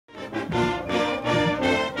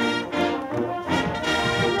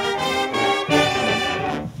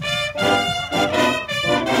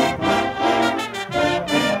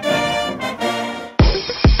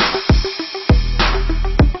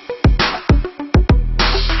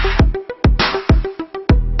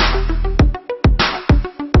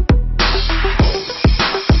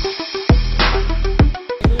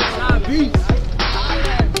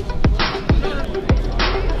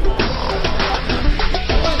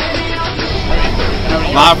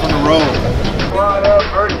live from the road. What up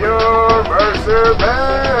for your Mercer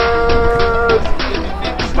fans?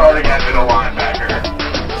 Starting at middle linebacker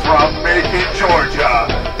from Macon, Georgia,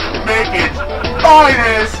 Macon's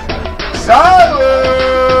finest, Silent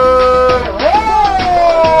Roar!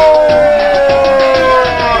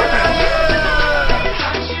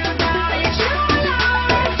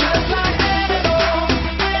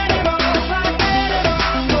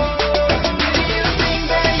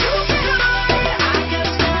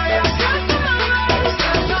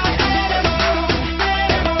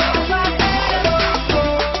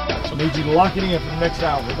 Need you to lock it in for the next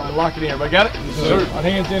hour. Everybody lock it in. Everybody got it? Yes, sir. My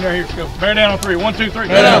hands in there. Here we go. Bear down on 3. 1, 2, 3.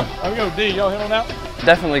 Bear down. There we go. D, y'all hit on out?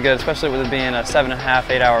 Definitely good, especially with it being a 7.5,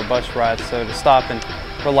 8 hour bus ride. So to stop and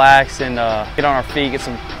relax and get on our feet, get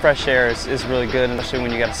some fresh air is really good, especially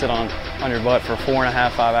when you got to sit on your butt for 4.5,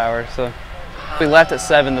 5 hours. So we left at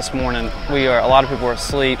 7 this morning. A lot of people were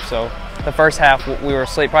asleep. So the first half we were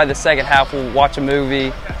asleep. Probably the second half we'll watch a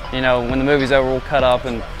movie. You know, when the movie's over, we'll cut up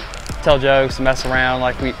and tell jokes and mess around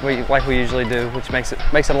like we usually do, which makes it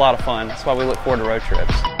a lot of fun. That's why we look forward to road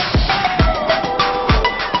trips.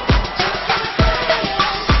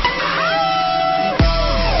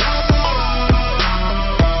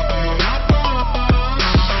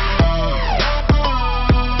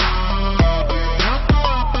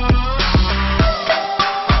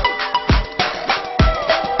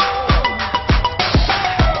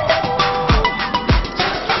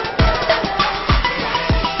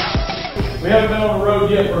 We haven't been on the road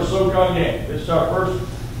yet for a SoCon game. This is our first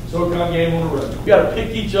SoCon game on the road. We got to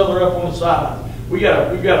pick each other up on the sideline. We got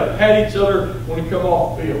to pat each other when we come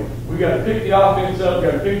off the field. We got to pick the offense up. We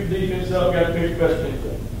got to pick the defense up. We got to pick the special teams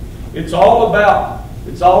up. It's all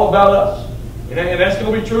about us, and that's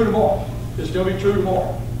going to be true tomorrow. It's going to be true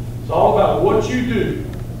tomorrow. It's all about what you do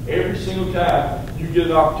every single time you get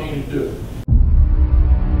an opportunity to do it.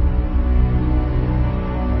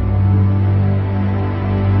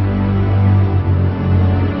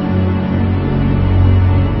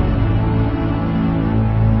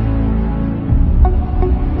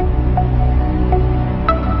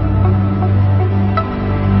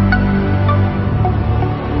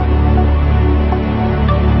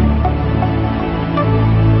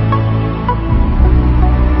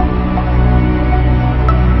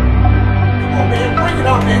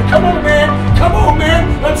 Come on, man. Come on,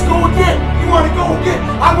 man. Let's go again. You want to go again?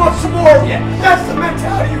 I want some more of you. That's the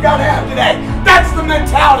mentality you got to have today. That's the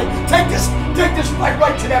mentality. Take this fight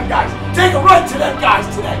right to them guys. Take it right to them guys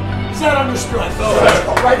today. Is that understood? Let's go,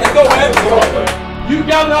 right? Let's go, man. You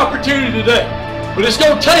got an opportunity today, but it's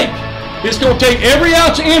going to take every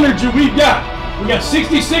ounce of energy we've got. We got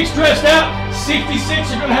 66 dressed out. 66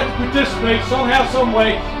 are going to have to participate somehow, some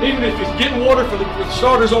way, even if it's getting water for the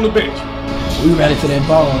starters on the bench. We ready for that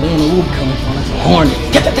ball. They don't know where we're coming from. It's a hornet.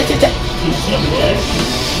 Get that.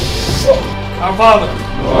 Our Father,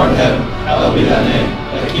 who art in heaven, hallowed be thy name.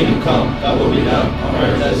 Thy kingdom come, thy will be done, on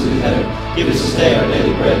earth as it is in heaven. Give us this day our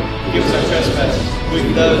daily bread. Forgive us our trespasses, we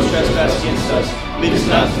forgive those who trespass against us. Lead us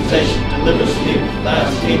not into temptation, deliver us from evil. Thine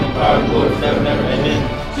is the kingdom, power, and glory, forever and ever. Amen.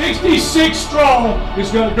 66 strong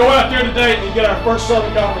is going to go out there today and get our first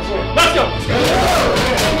Southern Conference win. Let's go.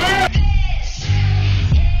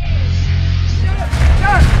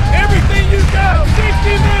 Everything you got, 60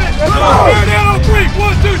 minutes. Let's go. Bear down on 3.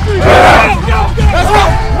 1, 2, 3. Go. Let's go.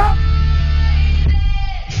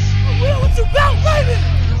 Will, what you got, baby?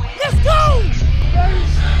 Let's go.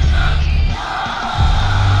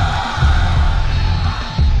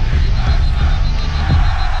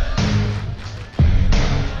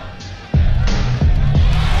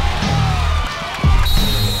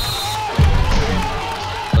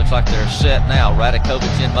 Looks like they're set now.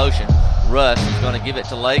 Radakovic's in motion. Russ is going to give it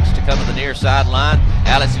to Lakes to come to the near sideline.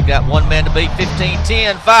 Alex has got one man to beat. 15,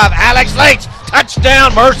 10, 5. Alex Lakes,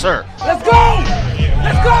 touchdown, Mercer. Let's go!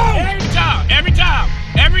 Let's go! Every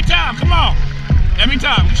time, come on. Every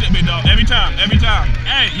time, you should be dog. Every time.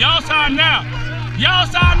 Hey, y'all sign now,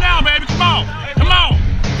 baby. Come on.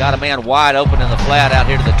 Got a man wide open in the flat out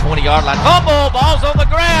here to the 20-yard line. Fumble, ball's on the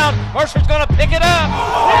ground. Mercer's going to pick it up.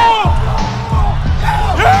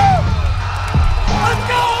 Let's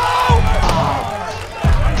go!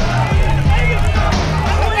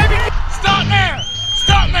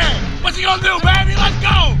 Stop there! What you gonna do, baby? Let's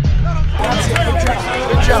go!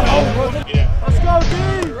 Good job. Let's go, D!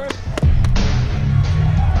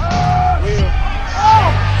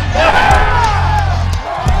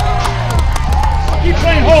 Keep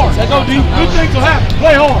playing hard. Let's go, D. Good things will happen.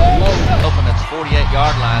 Play hard. Open at the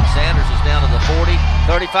 48-yard line. Sanders is down to the 40,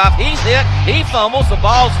 35. He's hit. He fumbles. The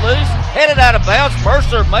ball's loose. Headed out of bounds.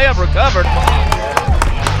 Mercer may have recovered.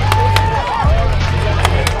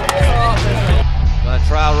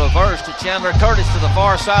 to Chandler Curtis to the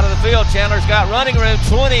far side of the field. Chandler's got running room.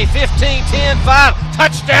 20, 15, 10, 5.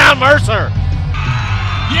 Touchdown, Mercer.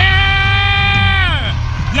 Yeah!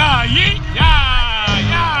 Yeah, yeet, yeah,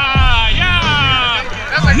 yeah, yeah.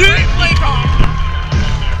 That's a great play call.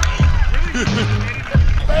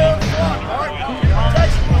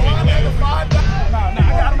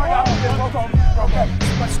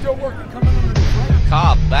 Still working, coming under the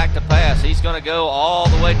Cobb back to pass. He's going to go all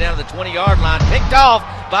the way down to the 20-yard line. Picked off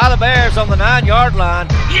by the Bears on the 9-yard line.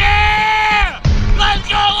 Yeah! Let's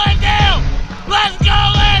go, Landale! Let's go,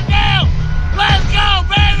 Landale! Let's go,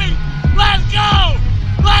 baby! Let's go!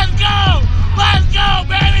 Let's go! Let's go,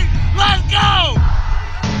 baby! Let's go!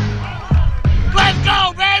 Let's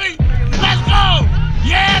go, baby! Let's go!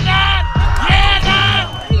 Yeah, Dad! Yeah, Dad!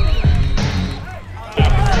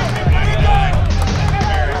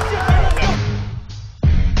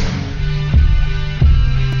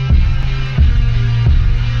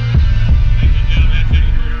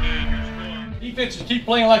 Defenses keep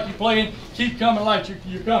playing like you're playing, keep coming like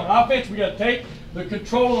you're coming. Offense, we got to take the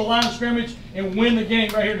control of the line of scrimmage and win the game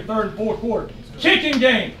right here in the third and fourth quarter. Kicking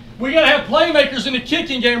game. We got to have playmakers in the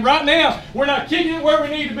kicking game. Right now, we're not kicking it where we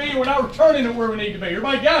need to be. We're not returning it where we need to be.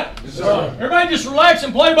 Everybody got it? Yes, sir. Everybody just relax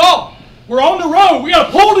and play ball. We're on the road. We got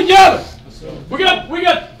to pull together. We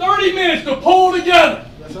got 30 minutes to pull together.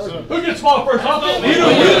 Yes, sir. Who gets the ball first? I'll go. You.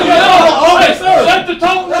 Hey, set the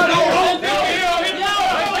tone right on.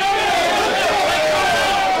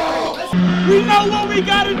 We know what we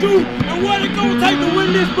got to do and what it's going to take to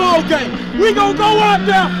win this ball game. We going to go out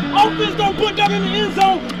there, offense going to put them in the end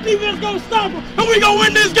zone, defense going to stop them, and we going to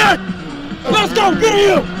win this game. Let's go, get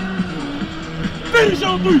here. Finish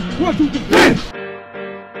on 3. 1, 2, 3, finish.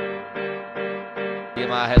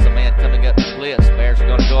 VMI has a man coming up to blitz. Bears are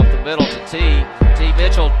going to go up the middle to T.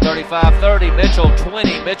 Mitchell 35-30, Mitchell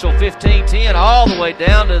 20, Mitchell 15-10, all the way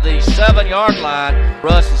down to the 7-yard line.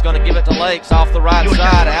 Russ is going to give it to Lakes off the right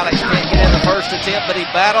side. Alex can't get in the first attempt, but he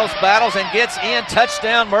battles, and gets in.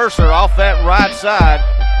 Touchdown, Mercer off that right side.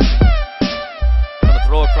 Going to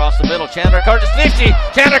throw across the middle. Chandler Curtis 50,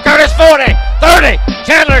 Chandler Curtis 40, 30,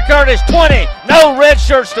 Chandler Curtis 20. No red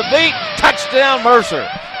shirts to beat. Touchdown, Mercer.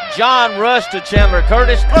 John Rush to Chandler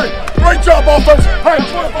Curtis. Hey, great job, offense. Hey,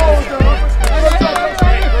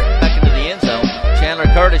 back into the end zone. Chandler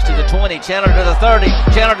Curtis to the 20, Chandler to the 30,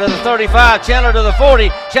 Chandler to the 35, Chandler to the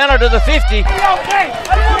 40, Chandler to the 50.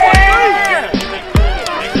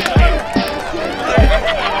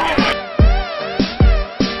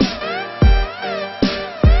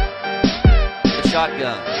 The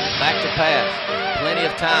shotgun, back to pass. Plenty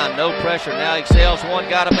of time, no pressure. Now he sails one,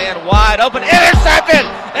 got a man wide open. Intercepted!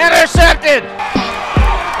 Intercepted!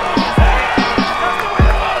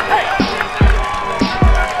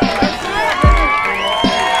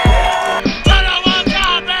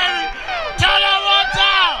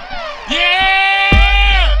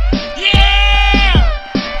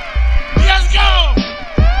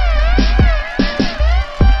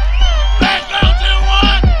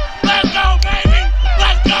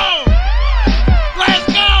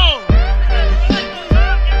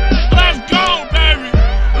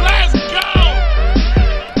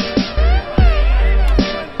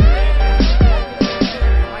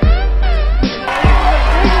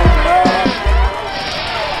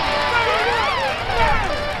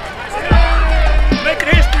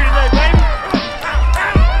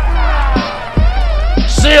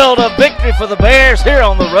 A victory for the Bears here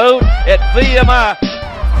on the road at VMI.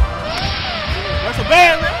 That's a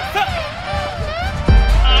bad man.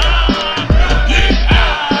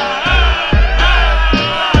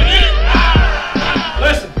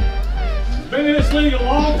 Listen, been in this league a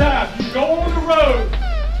long time. You go on the road,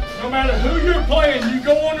 no matter who you're playing, you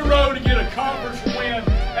go on the road to get a conference win.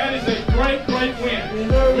 That is a great, great win.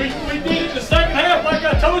 We did it in the second half. Like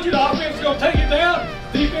I told you, the offense is going to take it down.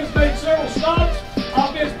 Defense made several stops.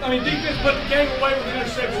 Defense put the game away with an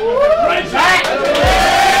interception. Great job.